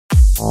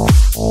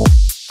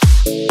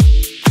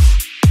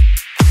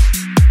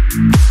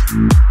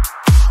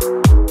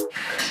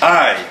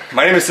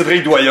My name is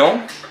Cedric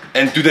Doyon,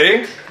 and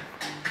today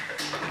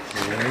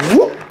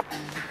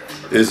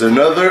is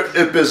another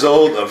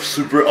episode of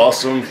super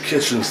awesome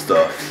kitchen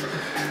stuff.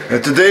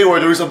 And today we're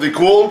doing something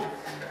cool.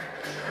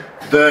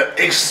 The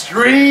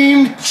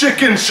extreme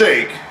chicken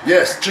shake.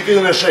 Yes, chicken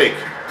in a shake.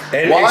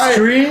 and Why?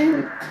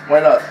 extreme Why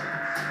not?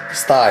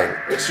 style.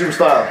 Extreme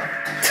style.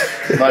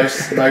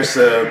 nice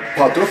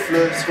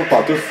pantoufle. C'est pas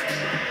pantoufle.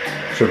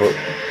 Je sais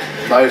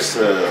pas. Nice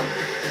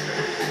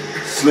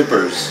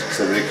slippers,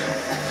 Cedric.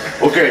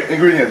 Okay,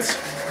 ingredients.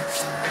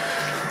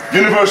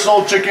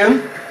 Universal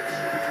chicken,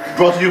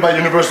 brought to you by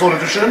Universal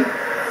Nutrition.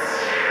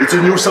 It's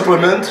a new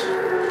supplement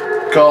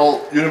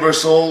called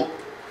Universal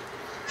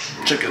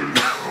Chicken.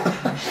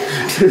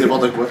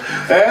 N'importe quoi.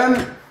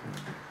 And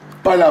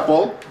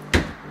pineapple,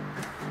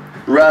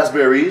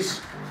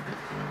 raspberries,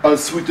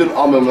 unsweetened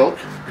almond milk,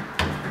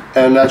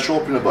 and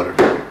natural peanut butter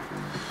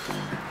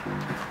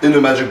in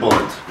a magic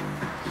bullet.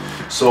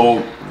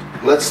 So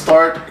let's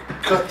start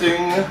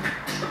cutting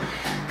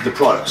the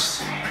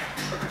products.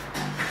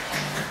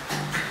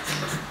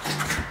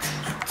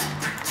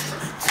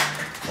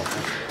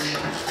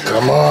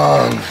 Come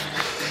on,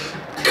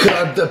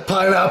 cut the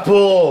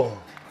pineapple.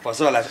 Pas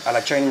ça à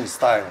la Chinese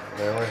style.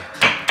 Ben oui.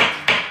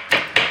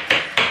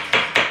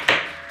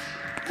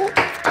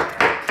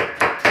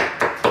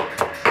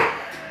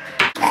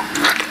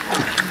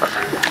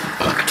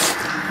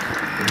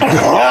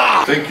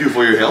 Thank you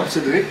for your help,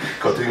 Cedric,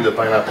 cutting the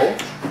pineapple.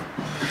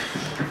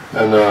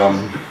 And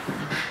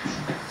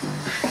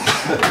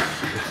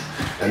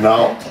and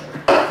now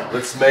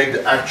let's make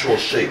the actual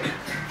shake.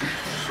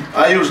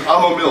 I use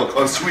almond milk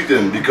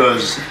unsweetened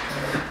because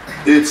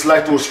it's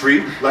lactose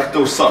free.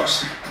 Lactose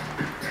sucks.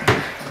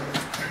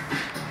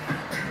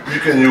 You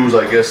can use,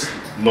 I guess,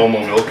 normal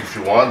milk if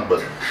you want,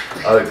 but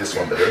I like this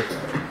one better.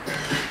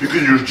 You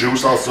can use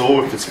juice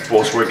also if it's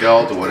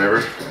post-workout or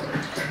whatever.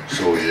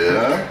 So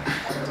yeah.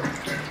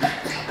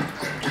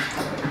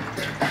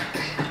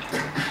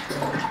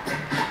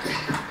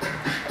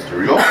 Here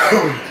we go.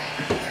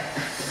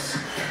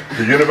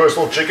 The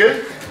Universal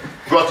Chicken,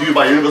 brought to you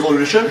by Universal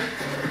Nutrition.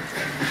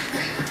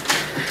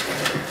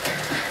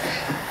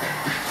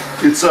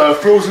 It's a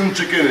frozen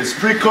chicken. It's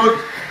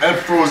pre-cooked and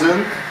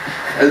frozen,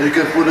 and you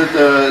can put it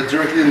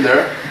directly in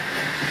there,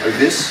 like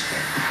this.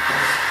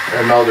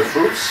 And now the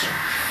fruits.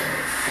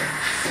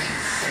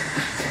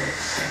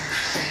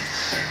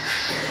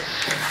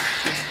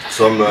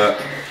 Some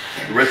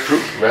red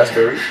fruit,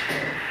 raspberry.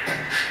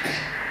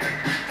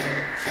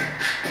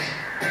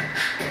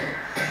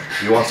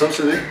 You want some,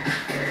 Cedric?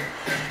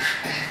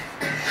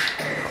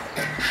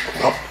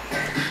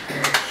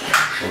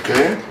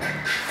 Okay.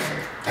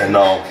 And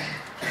now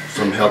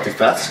some healthy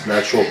fats,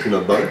 natural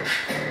peanut butter.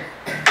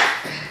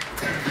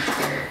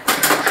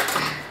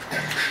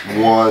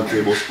 1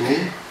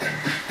 tablespoon.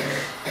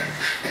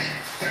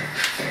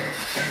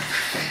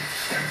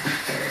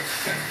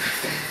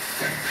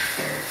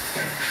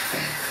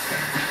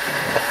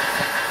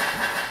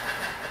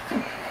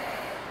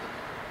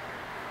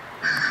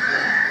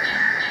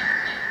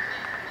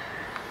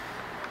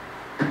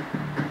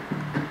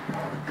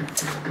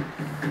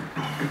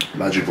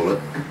 Magic bullet.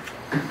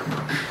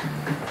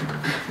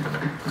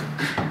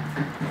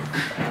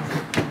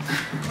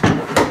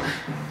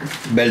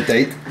 Belle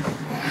tête.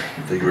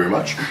 Thank you very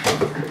much.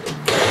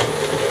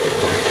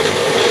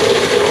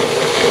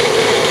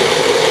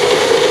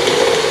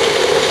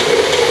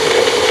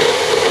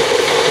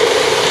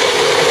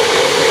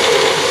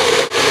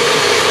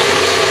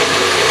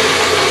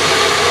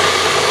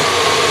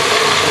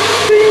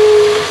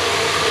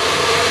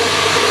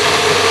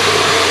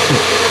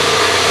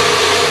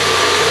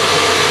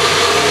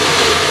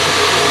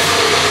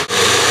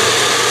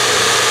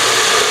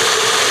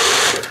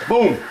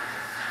 Boom!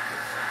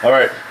 All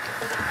right.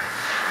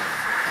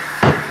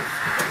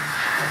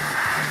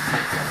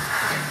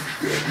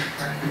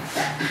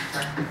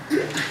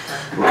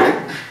 Okay.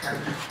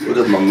 Look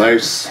at my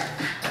nice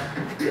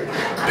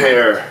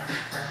pair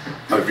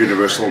of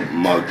Universal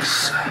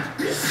mugs.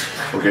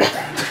 Okay.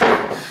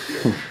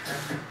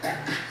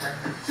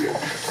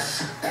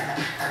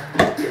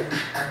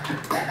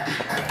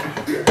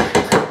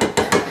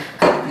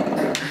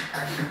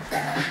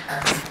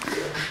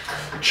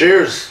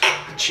 Cheers.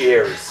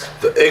 Cheers.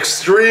 The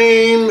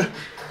extreme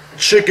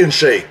chicken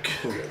shake.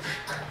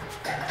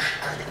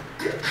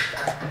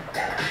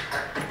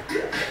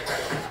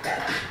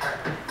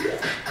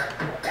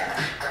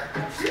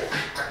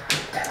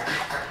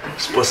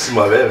 C'est pas si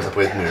mauvais, mais ça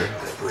pourrait être mieux.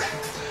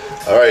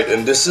 Alright,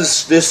 and this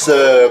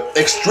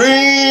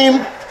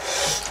extreme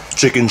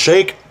chicken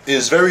shake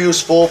is very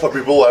useful for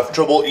people who have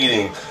trouble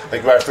eating.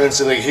 Like my friend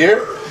sitting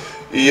here.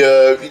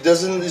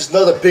 He's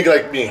not a pig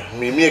like me.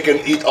 Me, I can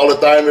eat all the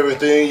time,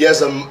 everything. He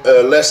has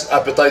less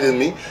appetite than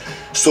me.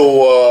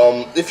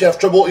 So if you have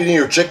trouble eating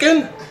your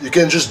chicken, you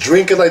can just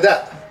drink it like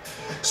that.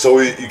 So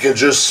you can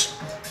just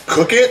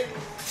cook it,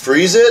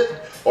 freeze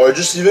it, or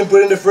just even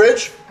put it in the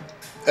fridge,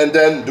 and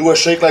then do a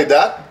shake like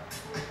that.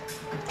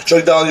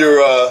 Chuck down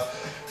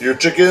your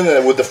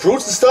chicken with the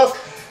fruits and stuff,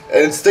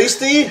 and it's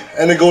tasty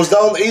and it goes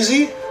down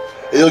easy.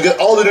 and you'll get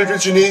all the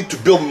nutrients you need to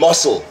build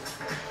muscle.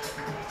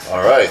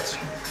 All right.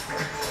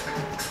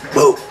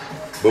 Boom.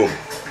 Boom.